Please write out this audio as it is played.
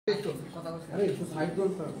আমাদের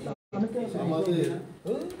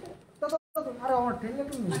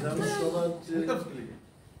বিধানসভার যে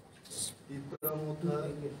ত্রিপুরা মধ্যে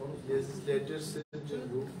লেজিসলেটরসের যে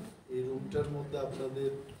রুম, এই রুমটার মধ্যে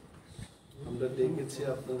আপনাদের আমরা ডেকেছি,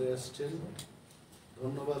 আপনারা এসছেন,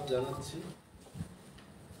 ধন্যবাদ জানাচ্ছি।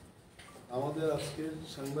 আমাদের আজকের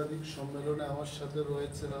সাংবাদিক সম্মেলনে আমার সাথে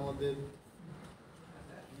রয়েছেন আমাদের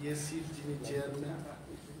ইএসির যিনি চেয়ারম্যান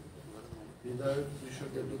বিধায়ক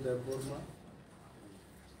কৃষকেন্দু দেববর্মা,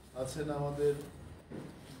 আছেন আমাদের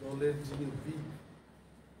দলের যিনি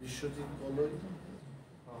বিশ্বজিৎ কলই,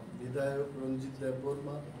 বিধায়ক রঞ্জিত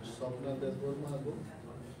দেববর্মা, স্বপ্না দেববর্মা এবং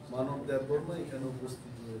মানব দেববর্মা এখানে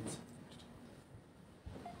উপস্থিত রয়েছে।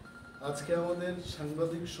 আজকে আমাদের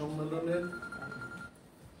সাংবাদিক সম্মেলনের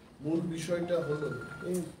মূল বিষয়টা হলো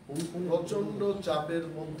প্রচন্ড চাপের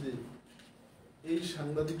মধ্যে এই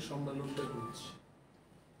সাংবাদিক সম্মেলনটা করছি।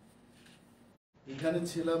 এখানে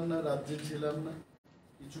ছিলাম না, রাজ্যে ছিলাম না,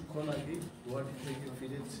 কিছুক্ষণ আগে গুয়াহাটি থেকে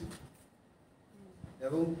ফিরেছি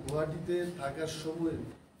এবং গুয়াহাটিতে থাকার সময়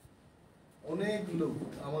অনেক লোক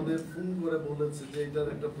আমাদের ফোন করে বলেছে যে এটার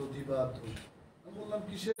একটা প্রতিবাদ হোক। আমি বললাম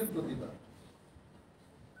কিসের প্রতিবাদ?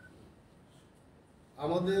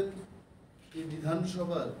 আমাদের এই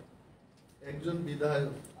বিধানসভার একজন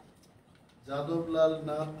বিধায়ক যাদবলাল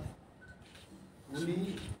নাথ, উনি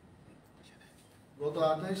গত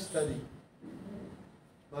 28 তারিখ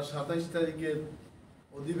বা 27 তারিখের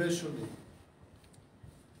অধিবেশনে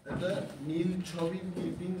একটা নীল ছবির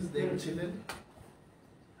ক্লিপিংস দেখছিলেন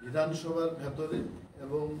বিধানসভার ভেতরে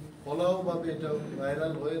এবং ফলাওভাবে এটা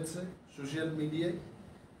ভাইরাল হয়েছে সোশ্যাল মিডিয়ায়।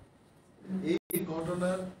 এই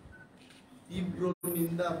ঘটনার তীব্র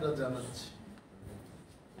নিন্দা আমরা জানাচ্ছি।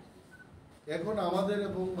 এখন আমাদের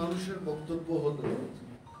এবং মানুষের বক্তব্য হলো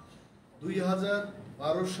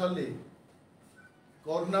 2012 সালে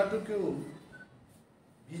কর্ণাটকেও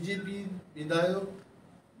বিজেপি বিধায়ক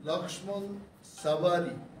লক্ষ্মণ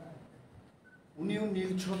সাভারি, উনিও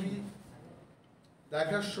নীল ছবি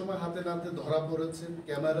দেখার সময় হাতে নাতে ধরা পড়েছেন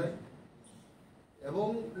ক্যামেরায় এবং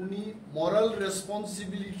উনি মরাল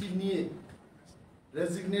রেসপন্সিবিলিটি নিয়ে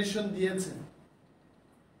রেজিগনেশন দিয়েছেন।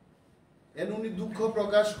 উনি দুঃখ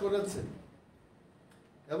প্রকাশ করেছেন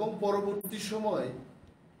এবং পরবর্তী সময়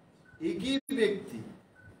একই ব্যক্তি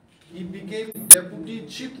he became deputy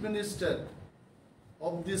chief minister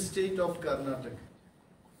of the state of Karnataka,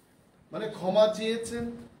 মানে ক্ষমা চেয়েছেন,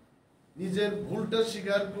 নিজের ভুলটা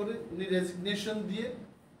স্বীকার করে উনি রেজিগনেশন দিয়ে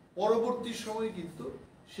পরবর্তী সময় কিন্তু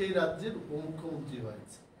সেই রাজ্যের উপমুখ্যমন্ত্রী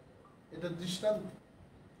হয়েছে। এটা দৃষ্টান্ত।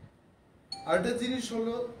 আরেকটা জিনিস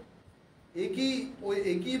হলো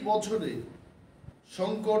একই বছরে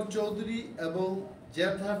শঙ্কর চৌধুরী এবং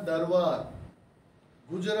জ্যাথার দারওয়ার,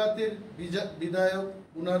 গুজরাটের বিধায়ক,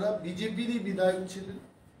 উনারা বিজেপিরই বিধায়ক ছিলেন,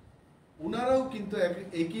 উনারাও কিন্তু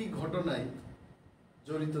একই ঘটনায়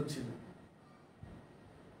জড়িত ছিলেন।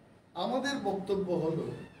 আমাদের বক্তব্য হলো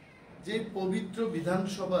যে পবিত্র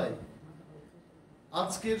বিধানসভায়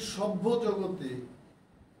আজকের সভ্য জগতে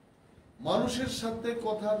মানুষের সাথে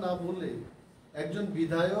কথা না বলে একজন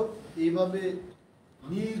বিধায়ক এইভাবে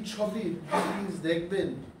নীল ছবির ক্লিপিংস দেখবেন,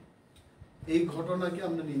 এই ঘটনাকে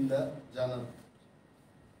আমরা নিন্দা জানাব।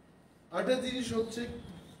 আরেকটা জিনিস হচ্ছে,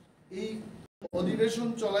 এই অধিবেশন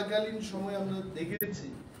চলাকালীন সময় আমরা দেখেছি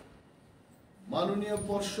মাননীয়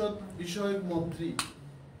পর্ষদ বিষয়ক মন্ত্রী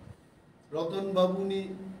রতন বাবু উনি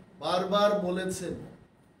বারবার বলেছেন,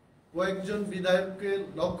 কয়েকজন বিধায়ককে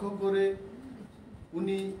লক্ষ্য করে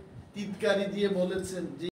উনি টিটকারি দিয়ে বলেছেন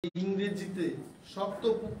যে ইংরেজিতে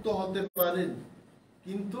শক্তপুক্ত হতে পারেন,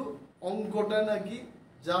 কিন্তু অঙ্কটা নাকি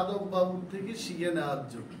যাদব বাবুর থেকে শিখে নেওয়ার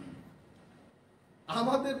জন্য।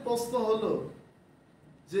 আমাদের প্রশ্ন হলো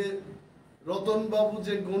যে রতন বাবু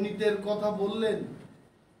যে গণিতের কথা বললেন,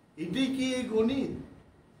 এটি কি এই গণিত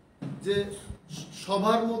যে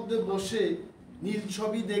সবার মধ্যে বসে নীল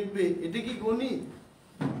ছবি দেখবে, এটা কি গণিত?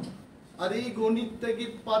 আর এই গণিতটা কি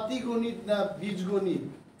পাতি গণিত না বীজগণিত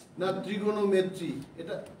না ত্রিগোণমেট্রি?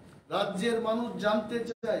 এটা রাজ্যের মানুষ জানতে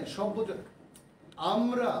চায়।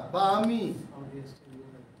 আমরা বা আমি,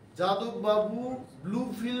 যাদব বাবু ব্লু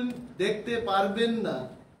ফিল্ম দেখতে পারবেন না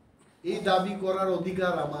এই দাবি করার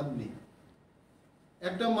অধিকার আমার নেই।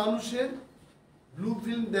 একটা মানুষের ব্লু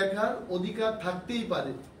ফিল্ম দেখার অধিকার থাকতেই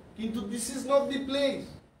পারে, কিন্তু this is not the place.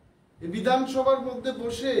 এই বিধানসভার মধ্যে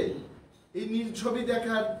বসে এই নীল ছবি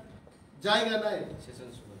দেখার জায়গা নাই।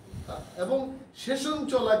 এবং সেশন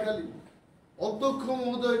চলাকালীন অধ্যক্ষ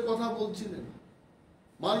মহোদয় কথা বলছিলেন,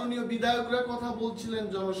 মাননীয় বিধায়করা কথা বলছিলেন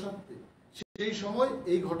জনস্বার্থে, সেই সময়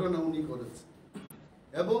এই ঘটনা উনি করেছেন।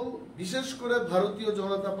 এবং বিশেষ করে ভারতীয়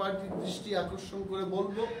জনতা পার্টির দৃষ্টি আকর্ষণ করে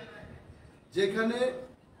বলবো, যেখানে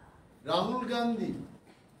রাহুল গান্ধী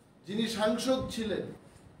যিনি সাংসদ ছিলেন,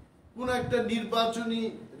 কোন একটা নির্বাচনী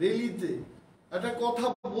র্যালিতে একটা কথা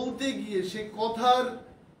বলতে গিয়ে সে কথার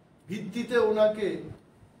ভিত্তিতে ওনাকে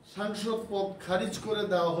সাংসদ পদ খারিজ করে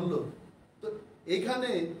দেওয়া হলো। তো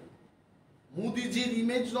এখানে মোদিজির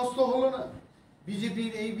ইমেজ নষ্ট হলো না?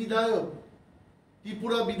 বিজেপির এই বিধায়ক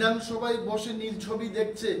ত্রিপুরা বিধানসভায় বসে নীল ছবি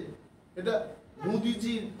দেখছে, এটা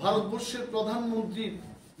মোদিজির, ভারতবর্ষের প্রধানমন্ত্রীর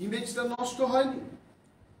ইমেজটা নষ্ট হয়নি?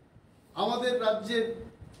 আমাদের রাজ্যের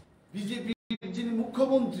বিজেপি যিনি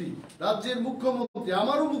মুখ্যমন্ত্রী, রাজ্যের মুখ্যমন্ত্রী,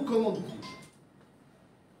 আমারও মুখ্যমন্ত্রী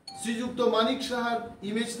শ্রীযুক্ত মানিক সাহার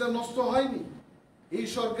ইমেজটা নষ্ট হয়নি? এই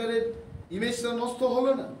সরকারের ইমেজটা নষ্ট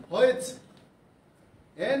হলো না? হয়েছে।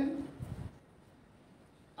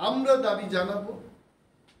 আমরা দাবি জানাবো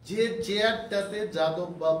যে চেয়ারটাতে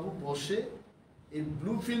যাদব বাবু বসে এই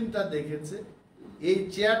ব্লু ফিল্মটা দেখেছে, এই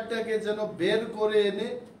চেয়ারটাকে যেন বের করে এনে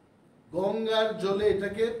গঙ্গার জলে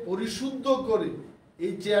এটাকে পরিশুদ্ধ করে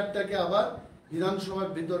এই চেয়ারটাকে আবার বিধানসভার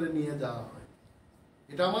ভিতরে নিয়ে যাওয়া হয়।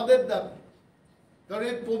 এটা আমাদের দাবি। কারণ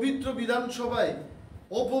এই পবিত্র বিধানসভায়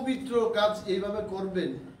অপবিত্র কাজ এইভাবে করবেন,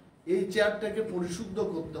 এই চেয়ারটাকে পরিশুদ্ধ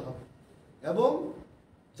করতে হবে এবং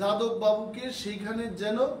যাদব বাবুকে সেইখানে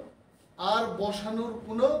যেন আর বসানোর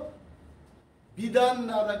কোনো বিধান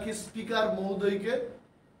না রাখে স্পিকার মহোদয়কে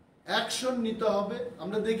অ্যাকশন নিতে হবে।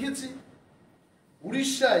 আমরা দেখেছি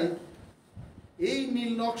উড়িষ্যায় এই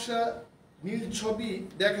নীল নকশা, নীল ছবি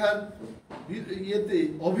দেখার ইয়েতে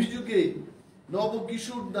অভিযোগে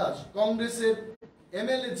নবকিশোর দাস কংগ্রেসের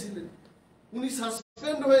এমএলএ ছিলেন, উনি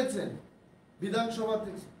সাসপেন্ড হয়েছেন বিধানসভা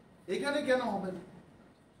থেকে। এখানে কেন হবে না?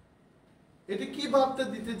 এটা কি বার্তা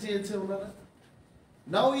দিতে চেয়েছে ওনারা?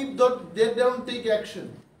 নাও if they don't take action,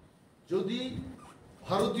 যদি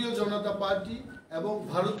ভারতীয় জনতা পার্টি এবং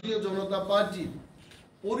ভারতীয় জনতা পার্টির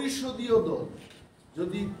পরিষদীয় দল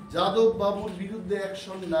যদি যাদব বাবুর বিরুদ্ধে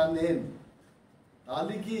অ্যাকশন না নেন,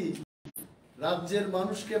 তাহলে কি রাজ্যের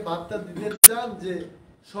মানুষকে বার্তা দিতে চান যে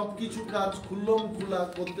সবকিছু কাজ খুল্লম খোলা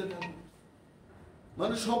করতে থাকবে,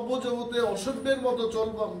 মানে সভ্য জগতে অসভ্যের মতো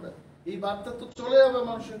চলবো আমরা? এই বার্তা তো চলে যাবে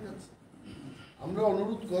মানুষের কাছে। আমরা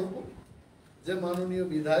অনুরোধ করব যে মাননীয়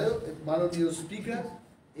বিধায়ক, মাননীয় স্পিকার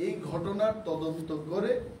এই ঘটনার তদন্ত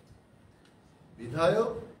করে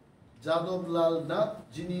বিধায়ক যাদব লাল নাথ,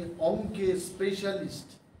 যিনি অঙ্কের স্পেশালিস্ট,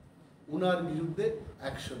 উনার বিরুদ্ধে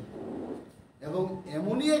অ্যাকশন এবং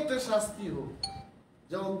এমনই একটা শাস্তি হোক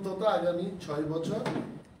যা অন্তত আগামী 6 বছর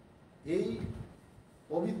এই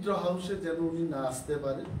পবিত্র হাউসে যেন উনি না আসতে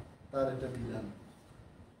পারেন, তার একটা বিধান।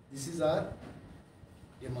 This is R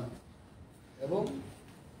demand. এবং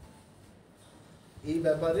এই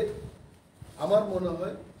ব্যাপারে আমার মনে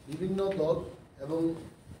হয় বিভিন্ন দল এবং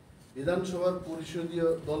বিধানসভার পরিষদীয়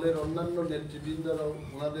দলের অন্যান্য নেতৃবৃন্দরাও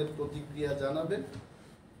ওনাদের প্রতিক্রিয়া জানাবেন।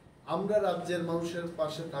 আমরা রাজ্যের মানুষের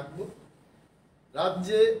পাশে থাকব।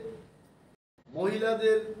 রাজ্যে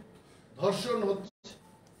মহিলাদের ধর্ষণ হচ্ছে,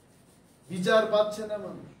 বিচার পাচ্ছে না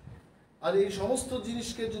মানুষ, আর এই সমস্ত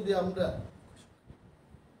জিনিসকে যদি আমরা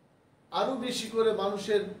আরো বেশি করে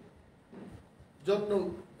মানুষের জন্য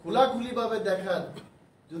খোলাখুলিভাবে দেখার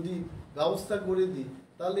যদি ব্যবস্থা করে দিই,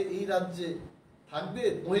 তাহলে এই রাজ্যে থাকবে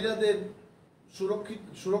মহিলাদের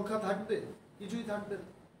সুরক্ষা থাকবে? কিছুই থাকবে না।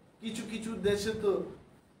 কিছু কিছু দেশে তো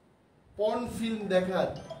পর্ন ফিল্ম দেখার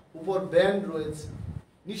উপর ব্যান রয়েছে,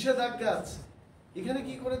 নিষেধাজ্ঞা আছে। এখানে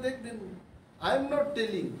কি করে দেখবেন? I am not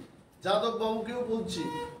telling, Yadav বাবুকেও বলছি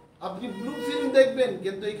আপনি ব্লু ফিল্ম দেখবেন,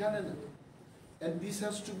 কিন্তু এখানে না। and this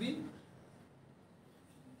has to be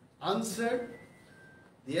answered.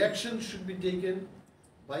 The action should be taken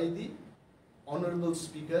by the honorable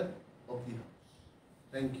speaker of the house.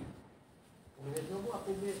 Thank you.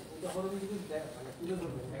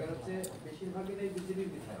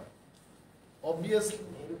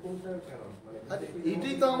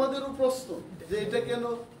 এটাই তো আমাদেরও প্রশ্ন যে এটা কেন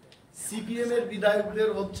সিপিএম এর বিধায়কদের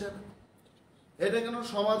হচ্ছে না, এটা কেন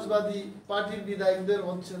সমাজবাদী পার্টির বিধায়কদের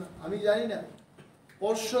হচ্ছে না? আমি জানি না।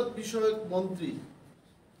 পর্ষদ বিষয়ক মন্ত্রী,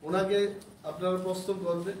 ওনাকে আপনারা প্রশ্ন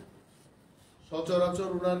করবেন, সচরাচর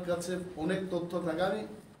ওনার কাছে অনেক তথ্য থাকে। আমি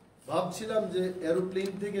ভাবছিলাম যে এরোপ্লেন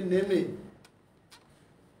থেকে নেমে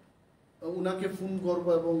ওনাকে ফোন করব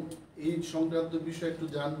এবং এই সংক্রান্ত বিষয় একটু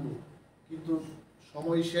জানবো, কিন্তু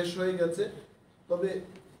সময় শেষ হয়ে গেছে। তবে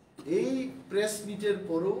এই প্রেস মিটের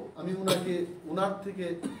পরেও আমি ওনার থেকে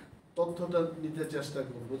তথ্যটা নিতে চেষ্টা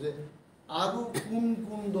করবো যে আরো কোন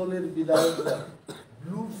কোন দলের বিধায়করা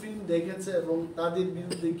ব্লু ফিল্ম দেখেছে এবং তাদের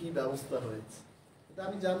বিরুদ্ধে কি ব্যবস্থা হয়েছে, এটা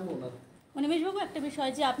আমি জানবো না। অনিমেষবাবু, একটা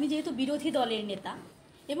বিষয় যে আপনি যেহেতু বিরোধী দলের নেতা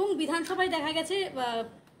এবং বিধানসভায় দেখা গেছে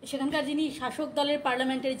সেখানকার যিনি শাসক দলের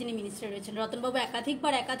পার্লামেন্টের যিনি মিনিস্টার রয়েছেন রতনবাবু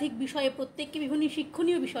একাধিকবার একাধিক বিষয়ে প্রত্যেককে বিভিন্ন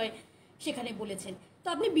শিক্ষণীয় বিষয় সেখানে বলেছেন, তো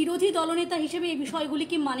আপনি বিরোধী দলনেতা হিসেবে এই বিষয়গুলি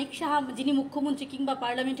কি মানিক সাহা যিনি মুখ্যমন্ত্রী কিংবা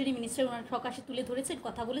পার্লামেন্টারি মিনিস্টার ওনার সকাশে তুলে ধরেছেন,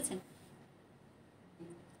 কথা বলেছেন?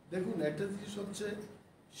 দেখুন, একটা জিনিস হচ্ছে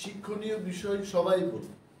শিক্ষণীয় বিষয় সবাই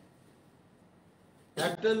বলে।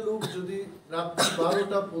 একটা লোক যদি রাত্রি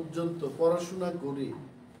 12টা পর্যন্ত পড়াশোনা করে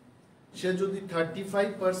সে যদি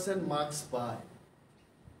 35% মার্কস পায়,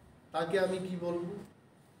 তাকে আমি কি বলবো?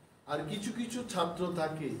 আর কিছু কিছু ছাত্র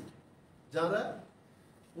থাকে যারা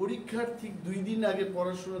পরীক্ষার ঠিক 2 দিন আগে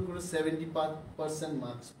পড়াশোনা করে 70%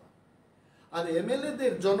 মার্কস পায়। আর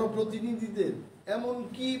এমএলএদের, জনপ্রতিনিধিদের এমন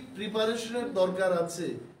কি প্রিপারেশনের দরকার আছে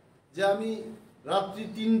যে আমি রাত্রি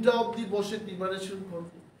 3টা অবধি বসে প্রিপারেশন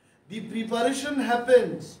করব? দি preparation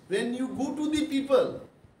happens when you go to the people.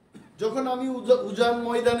 যখন আমি উজান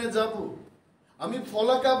ময়দানে যাব, আমি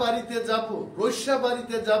ফলাকা বাড়িতে যাব, রৈশা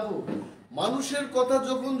বাড়িতে যাব, মানুষের কথা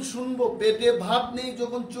যখন শুনবো, পেটে ভাত নেই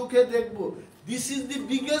যখন চোখে দেখব, this is the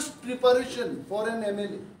biggest preparation for an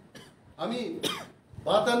MLA. আমি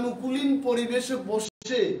বাতানুকূলিন পরিবেশে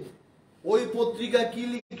বসে ওই পত্রিকা কি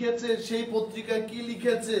লিখেছে, সেই পত্রিকা কি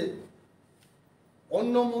লিখেছে,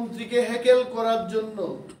 অন্য মন্ত্রীকে হ্যাকেল করার জন্য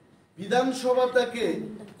বিধানসভাটাকে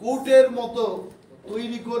কোর্টের মতো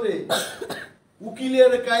তৈরি করে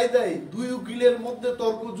উকিলের কায়দায় 2 উকিলের মধ্যে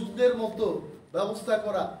তর্ক যুদ্ধের মতো ব্যবস্থা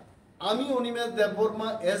করা। আমি Animesh Debbarma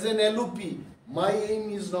as an LOP, my aim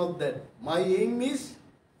is not that. My aim is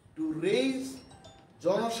two raise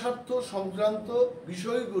জনস্বার্থ সংক্রান্ত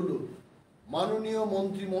বিষয়গুলো মাননীয়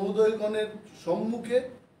মন্ত্রী মহোদয়গণের সম্মুখে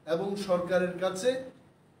এবং সরকারের কাছে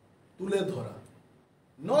তুলে ধরা।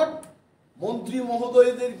 নট মন্ত্রী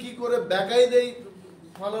মহোদয়দের কি করে বেকায়দায়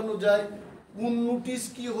ফালানো যায়, কোন নোটিশ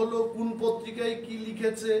কি হলো, কোন পত্রিকায় কি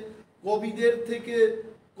লিখেছে, কবিদের থেকে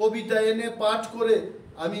কবিতা এনে পাঠ করে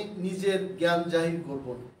আমি নিজের জ্ঞান জাহির করব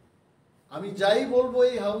না। আমি যাই বলবো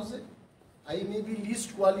এই হাউসে, I may be list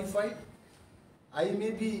qualified, I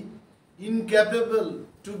may be incapable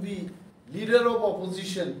to be leader of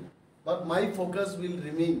opposition, but my focus will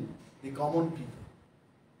remain the common people.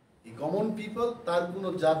 The common people, তার কোনো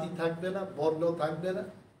জাতি থাকবে না, বর্ণ থাকবে না,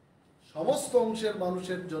 সমস্ত অংশের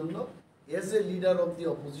মানুষের জন্য as a leader of the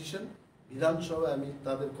opposition বিধানসভায় আমি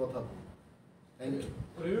তাদের কথা বলব। Thank you.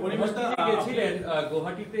 গেছিলেন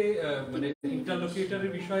গুয়াহাটিতে, মানে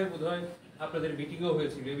ইন্টারলোকিউটরের বিষয়ে বোধহয় আপনাদের মিটিংও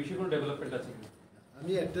হয়েছিল, এই বিষয়ে কোনো ডেভেলপমেন্ট আছে কিনা?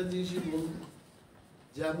 আমি একটা জিনিসই বলব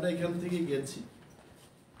যে আমরা এখান থেকে গেছি,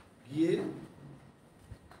 গিয়ে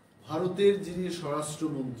ভারতের যিনি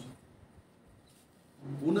স্বরাষ্ট্রমন্ত্রী,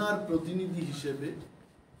 উনার প্রতিনিধি হিসেবে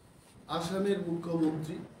আসামের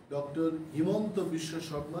মুখ্যমন্ত্রী ডক্টর হিমন্ত বিশ্ব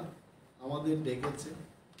শর্মা আমাদের ডেকেছে।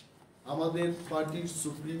 আমাদের পার্টির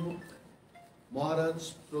সুপ্রিমো মহারাজ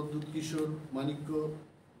প্রদ্যুৎ কিশোর মানিক্য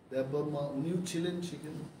দেববর্মা, উনিও ছিলেন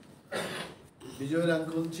সেখানে, বিজয়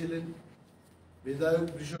রাঙ্কল ছিলেন, বিধায়ক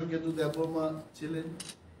বৃষকেতু দেববর্মা ছিলেন,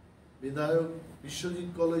 বিধায়ক বিশ্বজিৎ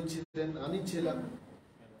কলই ছিলেন, আমি ছিলাম।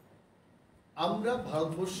 আমরা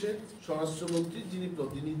ভারতবর্ষের স্বরাষ্ট্রমন্ত্রী যিনি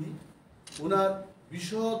প্রতিনিধি, ওনার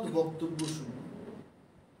বিশদ বক্তব্য শুনি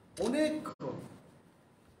অনেকক্ষণ,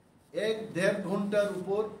 1-1.5 ঘন্টার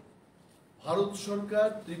উপর ভারত সরকার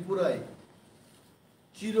ত্রিপুরায়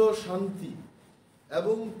চির শান্তি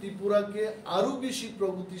এবং ত্রিপুরাকে আরো বেশি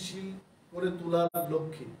প্রগতিশীল করে তোলার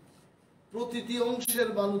লক্ষ্যে প্রতিটি অংশের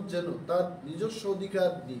মানুষ যেন তার নিজস্ব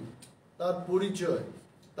অধিকার নিয়ে, তার পরিচয়,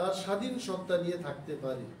 তার স্বাধীন সত্তা নিয়ে থাকতে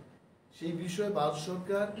পারে, সেই বিষয়ে ভারত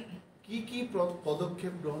সরকার কি কি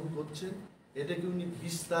পদক্ষেপ গ্রহণ করছেন এটাকে উনি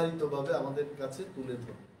বিস্তারিতভাবে আমাদের কাছে তুলে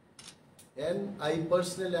ধরেন। And I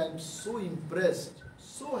personally am so impressed,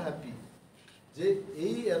 so happy যে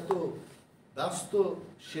এই এত ব্যস্ত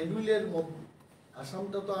শিডিউলের মধ্যে,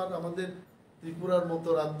 আসামটা তো আর আমাদের ত্রিপুরার মতো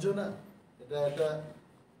রাজ্য না, এটা একটা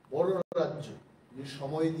বড় রাজ্য, উনি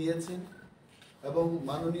সময় দিয়েছেন। এবং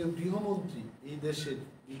মাননীয় গৃহমন্ত্রী এই দেশের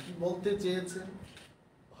কি বলতে চেয়েছেন,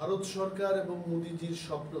 ভারত সরকার এবং মোদিজির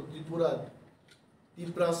স্বপ্ন ত্রিপুরার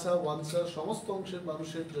তিপ্রাসা ওয়ানসা সমস্ত অংশের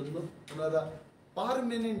মানুষের জন্য ওনারা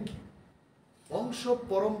পার্মানেন্ট বংশ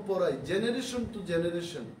পরম্পরায় জেনারেশন টু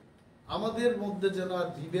জেনারেশন আমাদের মধ্যে যেন আর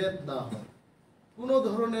বিভেদ না হয়, কোনো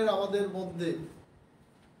ধরনের আমাদের মধ্যে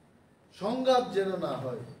সংঘাত যেন না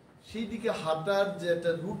হয়, সেই দিকে হাঁটার যে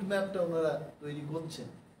একটা রুট ম্যাপটা ওনারা তৈরি করছেন,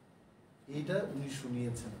 এইটা উনি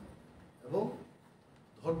শুনিয়েছেন এবং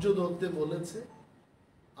ধৈর্য ধরতে বলেছে।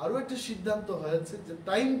 আরো একটা সিদ্ধান্ত হয়েছে যে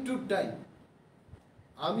টাইম টু টাইম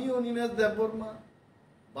আমি অনিমেষ দেববর্মা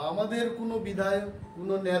বা আমাদের কোনো বিধায়ক,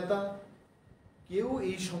 কোনো নেতা কেউ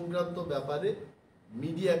এই সংক্রান্ত ব্যাপারে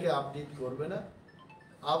মিডিয়াকে আপডেট করবে না।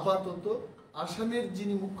 আপাতত আসামের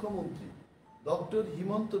যিনি মুখ্যমন্ত্রী ডক্টর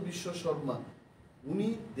হিমন্ত বিশ্ব শর্মা, উনি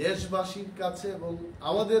দেশবাসীর কাছে এবং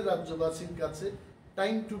আমাদের রাজ্যবাসীর কাছে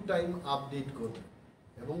টাইম টু টাইম আপডেট করবেন।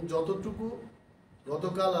 এবং যতটুকু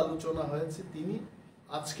গতকাল আলোচনা হয়েছে তিনি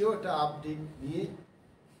আজকেও একটা আপডেট নিয়ে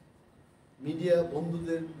মিডিয়া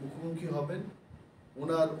বন্ধুদের মুখোমুখি হবেন।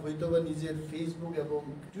 ওনার হয়তোবা নিজের ফেসবুক এবং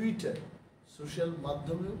টুইটার সোশ্যাল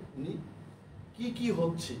মাধ্যমেও উনি কি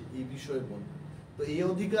হচ্ছে এই বিষয়ে বলবেন। তো এই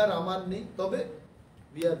অধিকার আমার নেই, তবে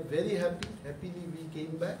we are very happily we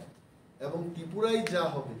came back, এবং ত্রিপুরায় যা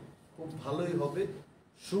হবে খুব ভালোই হবে,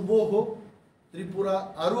 শুভ হোক, ত্রিপুরা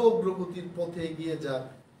আরো অগ্রগতির পথে এগিয়ে যাক,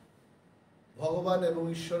 ভগবান এবং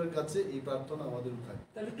ঈশ্বরের কাছে এই প্রার্থনা আমাদের থাকে।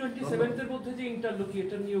 তাহলে 27th এর মধ্যে যে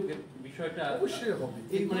ইন্টারলোকিয়েটর নিয়োগের বিষয়টা অবশ্যই হবে।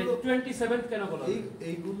 মানে 27th কেন বলা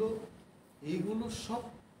হলো? এইগুলো সব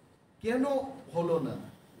কেন হলো না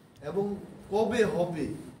এবং কবে হবে,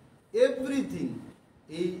 এভরিথিং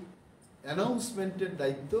এই অ্যানাউন্সমেন্টের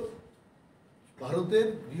দায়িত্ব ভারতের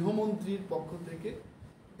গৃহমন্ত্রীর পক্ষ থেকে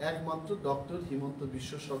একমাত্র ডক্টর হিমন্ত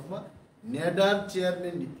বিশ্ব শর্মা, নেডার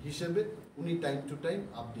চেয়ারম্যান হিসেবে উনি টাইম টু টাইম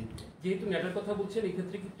আপডেট করেন। যেহেতু নেডার কথা বলছেন, এই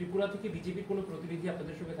ক্ষেত্রে কি ত্রিপুরা থেকে বিজেপির কোনো প্রতিনিধি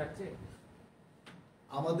আপনাদের সঙ্গে থাকছে?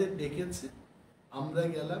 আমাদের ডেকেছে, আমরা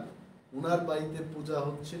গেলাম, ওনার বাড়িতে পূজা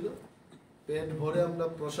হচ্ছিল, পেট ভরে আমরা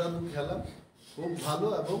প্রসাদ খেলাম, খুব ভালো,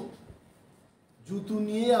 এবং জুতো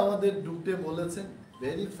নিয়ে আমাদের ঢুকতে বলেছেন,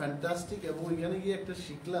 ভেরি ফ্যান্টাস্টিক। এবং এখানে গিয়ে একটা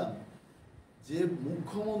শিখলাম যে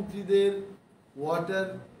মুখ্যমন্ত্রীদের কোয়ার্টার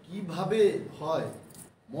কিভাবে হয়,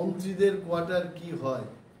 মন্ত্রীদের কোয়ার্টার কি হয়,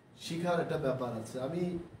 শিখার একটা ব্যাপার আছে। আমি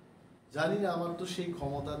জানি না, আমার তো সেই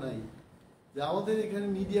ক্ষমতা নাই যে আমাদের এখানে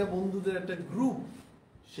মিডিয়া বন্ধুদের একটা গ্রুপ,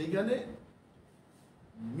 সেখানে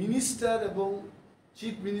মিনিস্টার এবং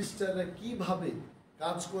চিফ মিনিস্টাররা কিভাবে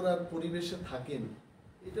কাজ করার পরিবেশে থাকেন,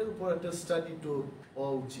 এটার উপর একটা স্টাডি টুর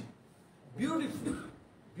হওয়া উচিত। বিউটিফুল।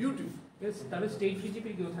 তাহলে স্টেট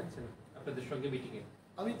বিজেপির কেউ থাকছে না আপনাদের সঙ্গে মিটিং এ?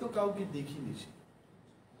 আমি তো কাউকে দেখিনি,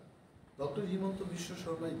 ডক্টর হিমন্ত বিশ্ব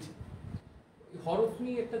শর্মাই ছিল। হরফ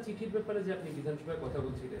নিয়ে একটা চিঠির ব্যাপারে যে আপনি বিধানসভায় কথা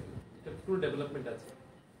বলছিলেন, এটা পুরো ডেভেলপমেন্ট আছে,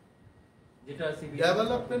 যেটা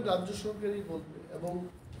ডেভেলপমেন্ট রাজ্য সরকারই বলবে, এবং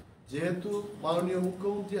যেহেতু মাননীয়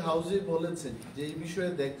মুখ্যমন্ত্রী হাউসে বলেছেন যে এই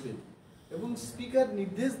বিষয়ে দেখবেন, এবং স্পিকার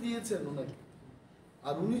নির্দেশ দিয়েছেন ওনাকে,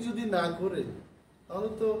 আর উনি যদি না করেন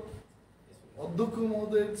তাহলে তো অধ্যক্ষ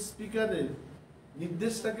মহোদয়ের স্পিকারের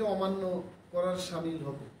নির্দেশটাকে অমান্য করার সামিল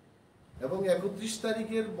হবে। এবং 31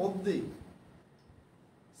 তারিখের মধ্যেই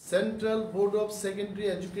সেন্ট্রাল বোর্ড অফ সেকেন্ডারি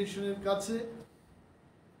এডুকেশনের কাছে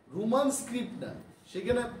রোমান স্ক্রিপ্ট না,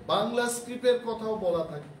 সেখানে বাংলা স্ক্রিপ্টের কথাও বলা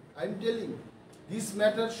থাকে। I am telling, this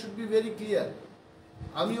matter should be very clear.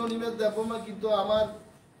 আমি অনিমেষ দেবমা, কিন্তু আমার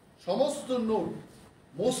সমস্ত নোট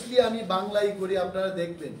মোস্টলি আমি বাংলায় করি, আপনারা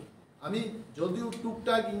দেখবেন। আমি যদিও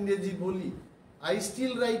টুকটাক ইংরেজি বলি, I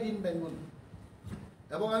still right in Bengali,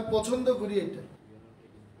 এবং আমি পছন্দ করি এটা।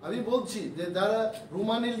 আমি বলছি যে যারা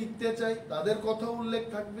রোমানে লিখতে চায় তাদের কথা উল্লেখ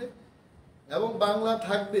থাকবে, এবং বাংলা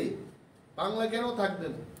থাকবে। বাংলা কেন থাকবে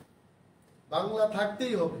না? বাংলা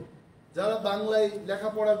থাকতেই হবে। যারা বাংলায়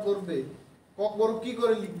লেখাপড়া করবে, কি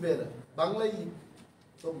করে লিখবে এরা? বাংলায় লিখবে।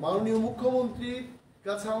 তো মাননীয় মুখ্যমন্ত্রীর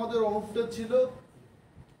কাছে আমাদের অনুরোধ ছিল,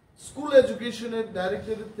 স্কুল এডুকেশনের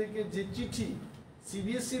ডাইরেক্টরের থেকে যে চিঠি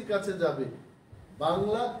সিবিএসইর কাছে যাবে,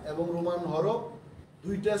 বাংলা এবং রোমান হরফ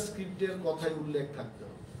দুইটা স্ক্রিপ্টের কথাই উল্লেখ থাকতে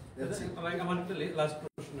হবে। আমার একটা লাস্ট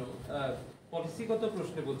প্রশ্ন, পলিসিগত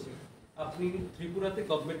প্রশ্নে বলছি। আপনি ত্রিপুরাতে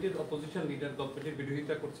গভর্নমেন্টের অপোজিশন লিডার, গভর্নমেন্টের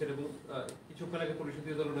বিরোধিতা করছেন, এবং কিছুক্ষণ আগে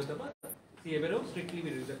পরিষদীয় দলনেতা বা সিএমেরও স্ট্রিক্টলি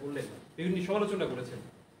বিরোধিতা করলেন, বিভিন্ন সমালোচনা করেছেন।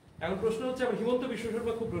 এখন প্রশ্ন হচ্ছে, আবার হিমন্ত বিশ্ব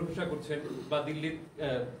শর্মা খুব প্রশংসা করছেন, বা দিল্লির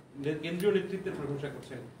কেন্দ্রীয় নেতৃত্বের প্রশংসা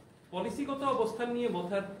করছেন। পলিসিগত অবস্থান নিয়ে,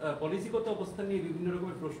 মথার পলিসিগত অবস্থান নিয়ে বিভিন্ন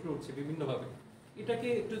রকমের প্রশ্ন উঠছে বিভিন্নভাবে, এটাকে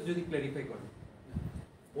একটু যদি ক্ল্যারিফাই করেন।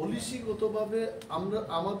 পলিসিগতভাবে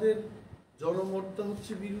আমাদের জনমতটা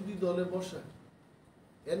হচ্ছে বিরোধী দলে বসা,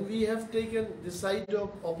 and we have taken the side of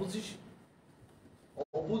opposition.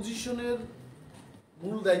 অপোজিশনের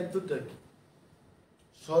মূল দায়িত্বটা কি?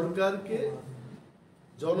 সরকারকে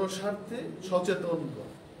জনস্বার্থে সচেতন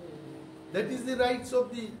করা। That is the rights of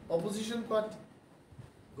the opposition party.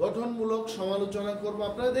 গঠনমূলক সমালোচনা করব,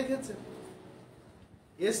 আপনারা দেখেছেন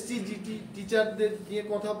এসটিজিটি টিচারদের নিয়ে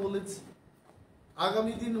কথা বলেছে।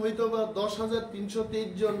 আগামী দিন হয়তো বা 10,323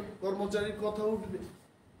 জন কর্মচারীর কথা উঠবে।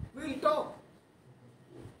 Will talk.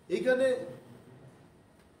 এখানে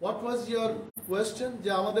হোয়াট ওয়াজ ইয়োর কোয়েশ্চেন, যে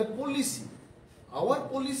আমাদের পলিসি, আওয়ার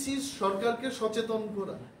পলিসি সরকারকে সচেতন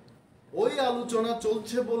করা। ওই আলোচনা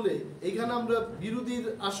চলছে বলে এখানে আমরা বিরোধীর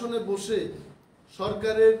আসনে বসে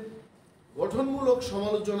সরকারের গঠনমূলক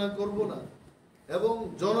সমালোচনা করব না, এবং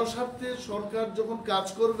জনস্বার্থে সরকার যখন কাজ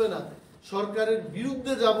করবে না সরকারের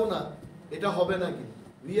বিরুদ্ধে যাব না, এটা হবে না। কিন্তু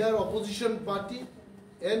we are opposition party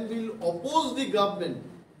and will oppose the government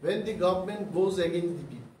when the government goes against the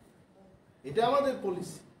people. এটা আমাদের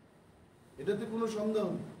পলিসি, এটাতে কোনো সন্দেহ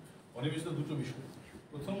নেই। অনিবেশিত দুটো বিষয়।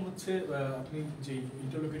 প্রথম হচ্ছে আপনি যে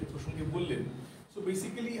ইন্টারলোকেটর প্রসঙ্গে বললেন, so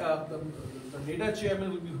basically the NEDA chairman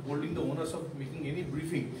will be holding the onus of making any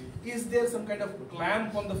briefing. Is there some kind of clamp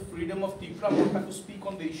on the freedom of Tipra Motha to speak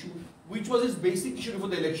on the issue, which was his basic issue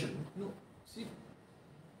before the election? No, see,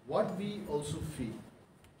 what we also feel,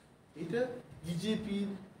 এটা বিজেপির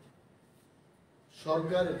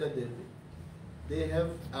সরকার এটা দেবে, they have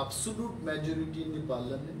absolute majority in the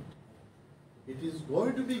parliament. It is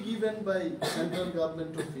going to be given by central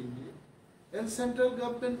government of India, and central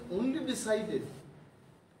government only decided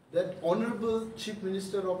that Honorable Chief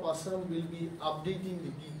Minister of Assam will be updating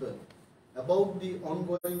the people about the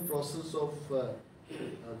ongoing process of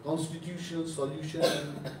constitutional solution and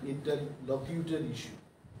interlocutor issue.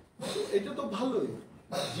 So এটা তো ভালোই,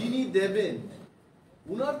 যিনি দেবেন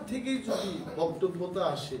উনার থেকেই যদি বক্তব্যটা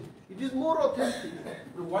আসে, it is more authentic.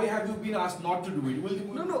 Why have you been asked not to do it?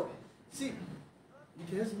 No, see, it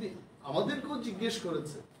has been, আমাদেরকেও জিজ্ঞেস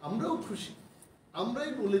করেছে, আমরাও খুশি,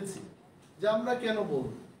 আমরাই বলেছি যে আমরা কেন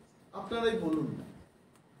বলবো, আপনারাই বলুন না।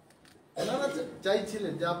 ওনারা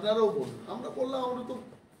চাইছিলেন যে আপনারাও বলুন, আমরা বললাম আমরা তো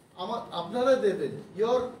আপনারা দেবেন,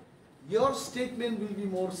 your statement will be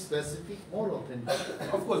more specific, more authentic.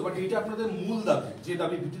 Of course, but এটা আপনাদের মূল দাবি, যে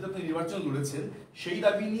দাবি ভিত্তিতে আপনি নির্বাচন লড়েছেন, সেই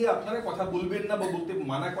দাবি নিয়ে আপনারা কথা বলবেন না বা বলতে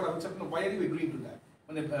মানা করা হচ্ছে, আপনারা why are you agreeing to that?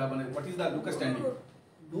 মানে what is the Lucas standing?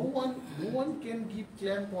 No one can give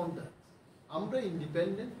clamp on that. আমরা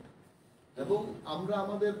ইন্ডিপেন্ডেন্ট, এবং আমরা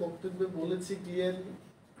আমাদের বক্তব্যে বলেছি ক্লিয়ারলি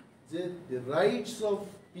যে the rights of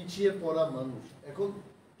পিছিয়ে পড়া মানুষ, এখন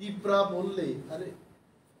তিপ্রা বললে, আরে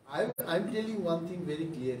I'm telling one thing very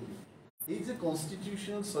clearly, এই যে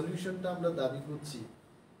কনস্টিটিউশনাল সলিউশনটা আমরা দাবি করছি,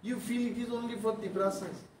 you feel it is only for Tipra's?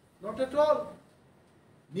 Not at all.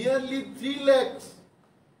 Nearly 3 lakhs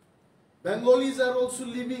Bengalis are also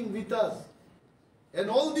living with us, and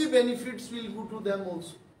all the benefits will go to them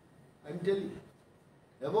also, I'm telling you.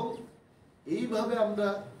 এবং এইভাবে আমরা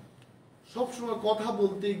সবসময় কথা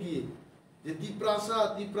বলতে গিয়ে যে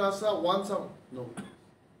Tiprasa once out, no,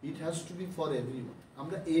 it has to B for everyone.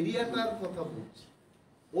 আমরা এরিয়াটার কথা বলছি,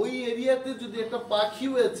 ওই এরিয়াতে যদি একটা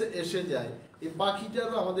পাখিও এসে যায়, এই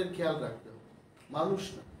পাখিটারও আমাদের খেয়াল রাখতে হবে, মানুষ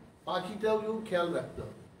না, পাখিটাও খেয়াল রাখতে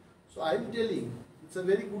হবে। So I am telling, it's a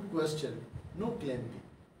very good question, no clamping.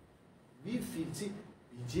 We feel, see,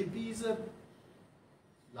 BJP is a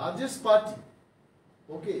largest party,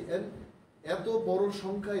 okay, and এত বড়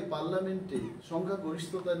সংখ্যায় পার্লামেন্টে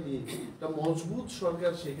সংখ্যাগরিষ্ঠতা নিয়ে একটা মজবুত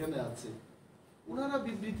সরকার সেখানে আছে, ওনারা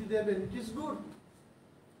বিবৃতি দেবেন, ইট ইজ গুড।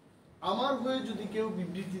 আমার হয়ে যদি কেউ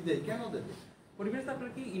বিবৃতি দেয়, কেন দেবে? পরিবেশ আপনার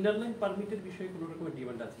কি ইনার লাইন পারমিটের বিষয়ে কোনো রকমের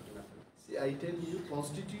ডিমান্ড আছে কিনা? See, I tell you,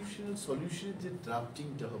 constitutional solution যে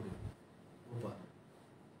ড্রাফটিংটা হবে,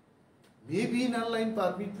 maybe inner line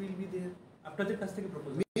permit will be there, আপনাদের কাছ থেকে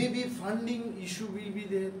proposal, maybe funding issue will be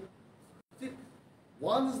there. See,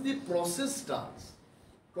 once the process starts,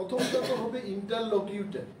 প্রথমটা তো হবে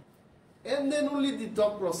interlocutor, and then only the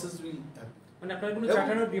top process will happen. মানে আপনার কোনো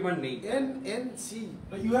চাটানোর ডিমান্ড নেই? And see,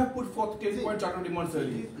 you have put forth 10-point charter demands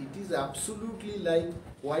earlier. it is absolutely like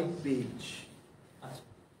white page.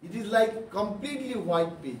 It is like completely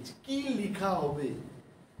white page. কি লিখা হবে?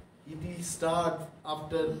 It will start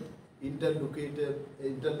after interlocutor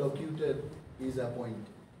is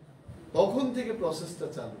appointed. তখন থেকে প্রসেসটা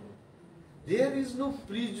চালু হবে। There is no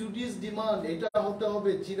prejudice demand. এটা হতে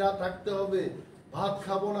হবে, চিরা থাকতে হবে, ভাত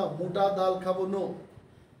খাবো না, মোটা ডাল খাবো, no.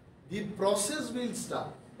 The process will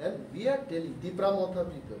start, and we are telling Tipra Motha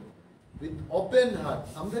people with open heart.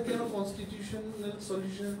 আমরা কেন কনস্টিটিউশনাল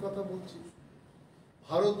সলিউশনের কথা বলছি?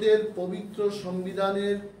 ভারতের পবিত্র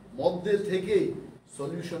সংবিধানের মধ্যে থেকে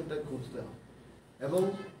সলিউশনটা খুঁজতে হবে, এবং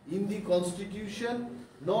in the constitution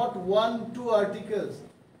not 1-2 articles,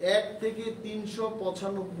 1 থেকে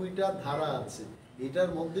 395টা ধারা আছে, এটার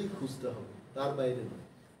মধ্যেই খুঁজতে হবে, তার বাইরে নয়।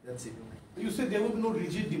 That's it. You said there will be no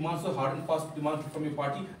rigid demands or hard and fast demands from your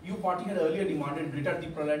party. Your party had earlier demanded greater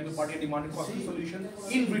Tipra land. Your party had demanded constitutional solution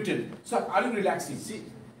in written. So are you relaxing? See,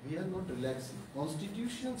 we are not relaxing.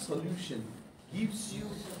 Constitutional solution gives you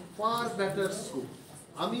far better scope.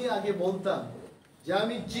 আমি আগে বলতাম যে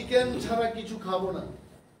আমি chicken ছাড়া কিছু খাবো না,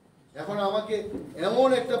 এখন আমাকে এমন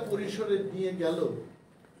একটা পরিসরে নিয়ে গেল,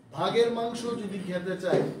 ভাগের মাংস যদি খেতে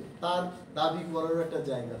চাই তার দাবি করার একটা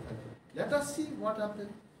জায়গা থাকে। Let us see what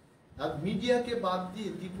happens. আর মিডিয়াকে বাদ দিয়ে,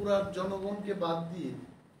 ত্রিপুরার জনগণকে বাদ দিয়ে,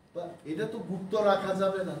 এটা তো গুপ্ত রাখা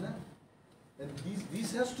যাবে না, না? This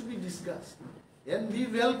has to be discussed, and we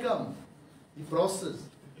welcome the process.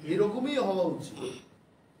 এরকমই হওয়া উচিত।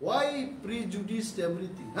 Why prejudiced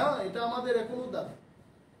everything? হ্যাঁ, এটা আমাদের এখনো দাবি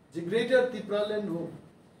যে গ্রেটার ত্রিপুরা ল্যান্ড হোক,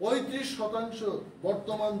 35%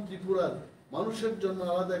 বর্তমান ত্রিপুরার মানুষের জন্য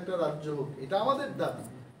আলাদা একটা রাজ্য হোক, এটা আমাদের দাবি।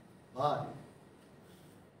 ভাই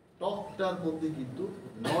টকটার মধ্যে কিন্তু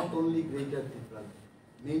not only greater Tripura,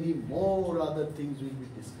 many more other things will be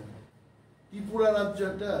discuss. Tripura রাজ্য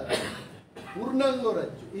একটা পূর্ণাঙ্গ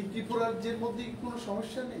রাজ্য, এই ত্রিপুরা রাজ্যের মধ্যে কোনো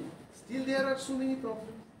সমস্যা নেই, still there R so many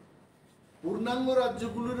problem. পূর্ণাঙ্গ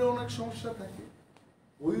রাজ্যগুলোরও অনেক সমস্যা থাকে,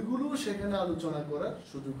 ওইগুলো সেখানে আলোচনা করার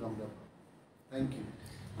সুযোগ আমরা পাই। Thank you.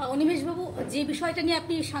 অনিমেষবাবু, যে বিষয়টা নিয়ে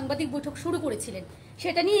আপনি সাংবাদিক বৈঠক শুরু করেছিলেন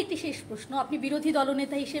সেটা নিয়ে একটি শেষ প্রশ্ন। আপনি বিরোধী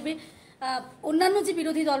দলনেতা হিসেবে অন্যান্য যে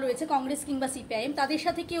বিরোধী দল রয়েছে কংগ্রেস কিংবা সিপিআইএম, তাদের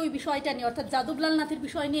সাথে কি ওই বিষয়টা নিয়ে অর্থাৎ যাদবলাল নাথের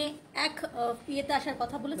বিষয় নিয়ে এক ইয়েতে আসার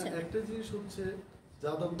কথা বলেছেন? একটা জিনিস হচ্ছে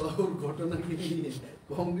যাদব বাবুর ঘটনাকে নিয়ে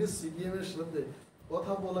কংগ্রেস সিপিএম এর সাথে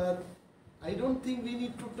কথা বলার, I don't think we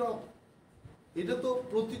need to talk. এটা তো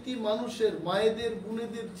প্রতিটি মানুষের, মায়েদের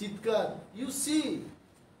বোনেদের চিৎকার। ইউ সি,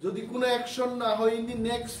 যদি কোনো অ্যাকশন না হয় in the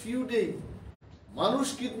next few day, মানুষ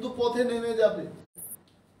কিন্তু পথে নেমে যাবে।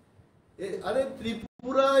 আরে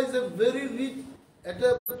Tripura is a very rich, একটা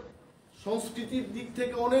সংস্কৃতির দিক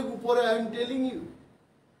থেকে অনেক উপরে। আই এম টেলিং ইউ,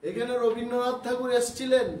 এখানে রবীন্দ্রনাথ ঠাকুর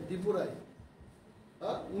এসেছিলেন ত্রিপুরায়।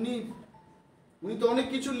 উনি তো অনেক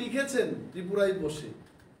কিছু লিখেছেন ত্রিপুরায় বসে।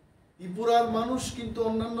 ত্রিপুরার মানুষ কিন্তু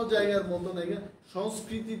অন্যান্য জায়গার মতন এখানে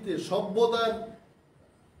সংস্কৃতিতে, সভ্যতার,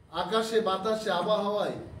 আকাশে বাতাসে,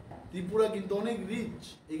 আবহাওয়ায় ত্রিপুরা কিন্তু অনেক রিচ।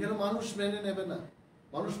 এখানে মানুষ মেনে নেবে না,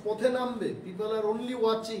 মানুষ পথে নামবে। পিপল আর অনলি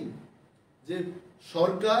ওয়াচিং যে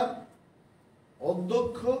সরকার,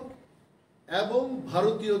 অধ্যক্ষ এবং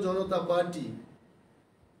ভারতীয় জনতা পার্টি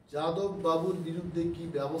যাদব বাবুর বিরুদ্ধে কি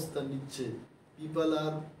ব্যবস্থা নিচ্ছে। People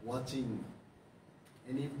are watching,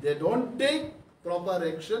 and if they don't take proper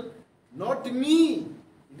action, not me,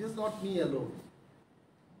 it is not me alone,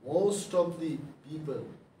 most of the people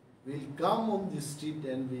will come on the street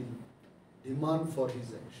and will demand for his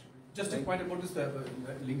action. Just a point about this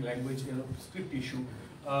language, script issue.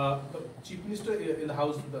 The Chief Minister in the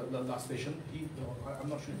House the last session, I'm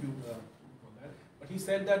not sure if you know that, but he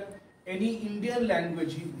said that any Indian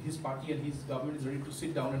language, his party and his government is ready to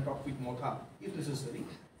sit down and talk with Motha, if necessary,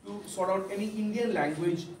 to sort out any Indian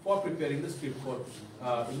language for preparing the script for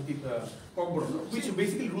Kokborok, which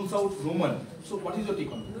basically rules out Roman. So what is your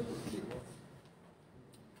take on that?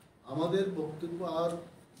 আমাদের বক্তব্য,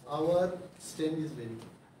 our stand is very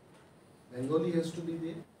clear. Bengali has to be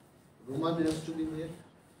there, Roman has to be there.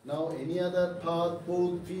 Now any other third,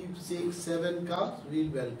 fourth, fifth, sixth, seven comes,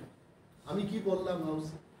 we'll welcome. আমি কি বললাম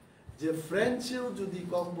হাউসে, যে ফ্রেঞ্চেও যদি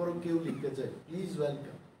ককবরক কেউ লিখতে চায়, প্লিজ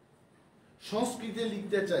ওয়েলকাম। সংস্কৃতে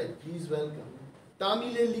লিখতে চাই, প্লিজ ওয়েলকাম।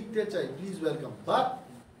 তামিলে লিখতে চাই, please welcome. But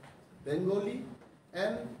Bengali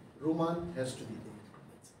and Roman has to be there.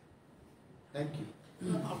 Thank you.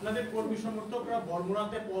 আপনাদের কর্মী সমর্থকরা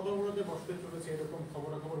বর্মরাতে পদ অবরোধে বসতে চলেছে, এরকম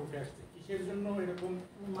খবরাখবর উঠে আসছে। কিসের জন্য এরকম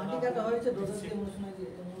মাটি কাটা হয়েছে?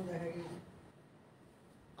 দেখা গেছে।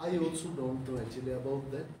 I also don't know actually about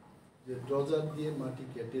that. যে ড্রজার দিয়ে মাটি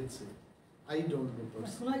কেটেছে, আই ডোন্ট নো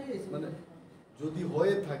পার্সোনালি। মানে যদি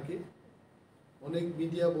হয়ে থাকে, অনেক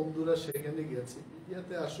মিডিয়া বন্ধুরা সেখানে গেছে,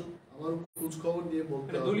 মিডিয়াতে আসুক, আমার খোঁজ খবর নিয়ে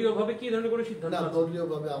বলতে হবে। দলীয়ভাবে কি ধরনের কোনো সিদ্ধান্ত? না,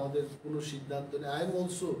 দলীয়ভাবে আমাদের কোনো সিদ্ধান্ত নেই। I am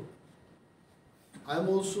also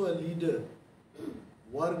a leader,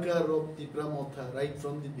 worker of Tipra Motha right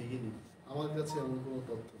from the beginning. আমার কাছে এমন কোনো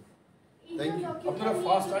তথ্য নেই। Thank you. আপনারা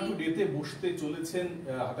ফার্স্ট আর টু ডেতে বসতে চলেছেন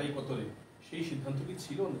হাতাই পতলে, সেই সিদ্ধান্ত কি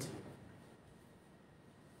ছিল না ছিল?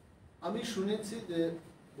 আমি শুনেছি যে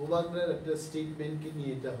বোবাগরার একটা স্টেটমেন্টকে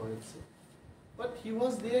নিয়ে এটা হয়েছে, but he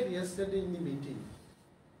was there yesterday in the meeting.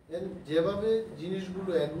 And যেভাবে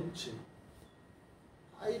জিনিসগুলো এগুচ্ছে,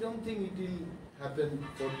 I don't think it will happen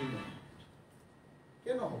for the moment.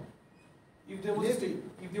 কেন হবে? If there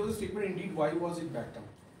was a statement indeed, why was it backed up?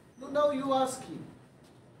 No, now you ask him.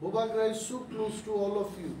 Bobagra is so close to all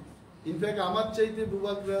of you. In fact, আমার চাইতে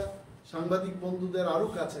বোবাগরা সাংবাদিক বন্ধুদের আরো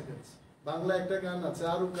কাছাকাছি। বাংলা একটা গান আছে,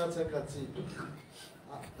 আরো কাছাকাছি।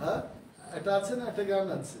 হ্যাঁ, এটা আছে না, একটা গান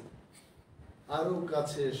আছে, আরো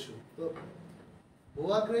কাছে এসো। তো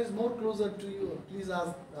Bobagra is more closer to you. Please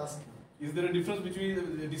ask him. Is there a difference between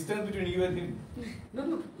the distance between you and him? No,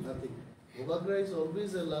 nothing. Bobagra is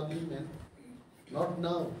always a lovely man. Not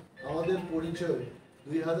now. আমাদের পরিচয়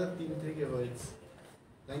 2003 থেকে হয়েছে।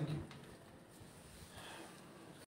 Thank you.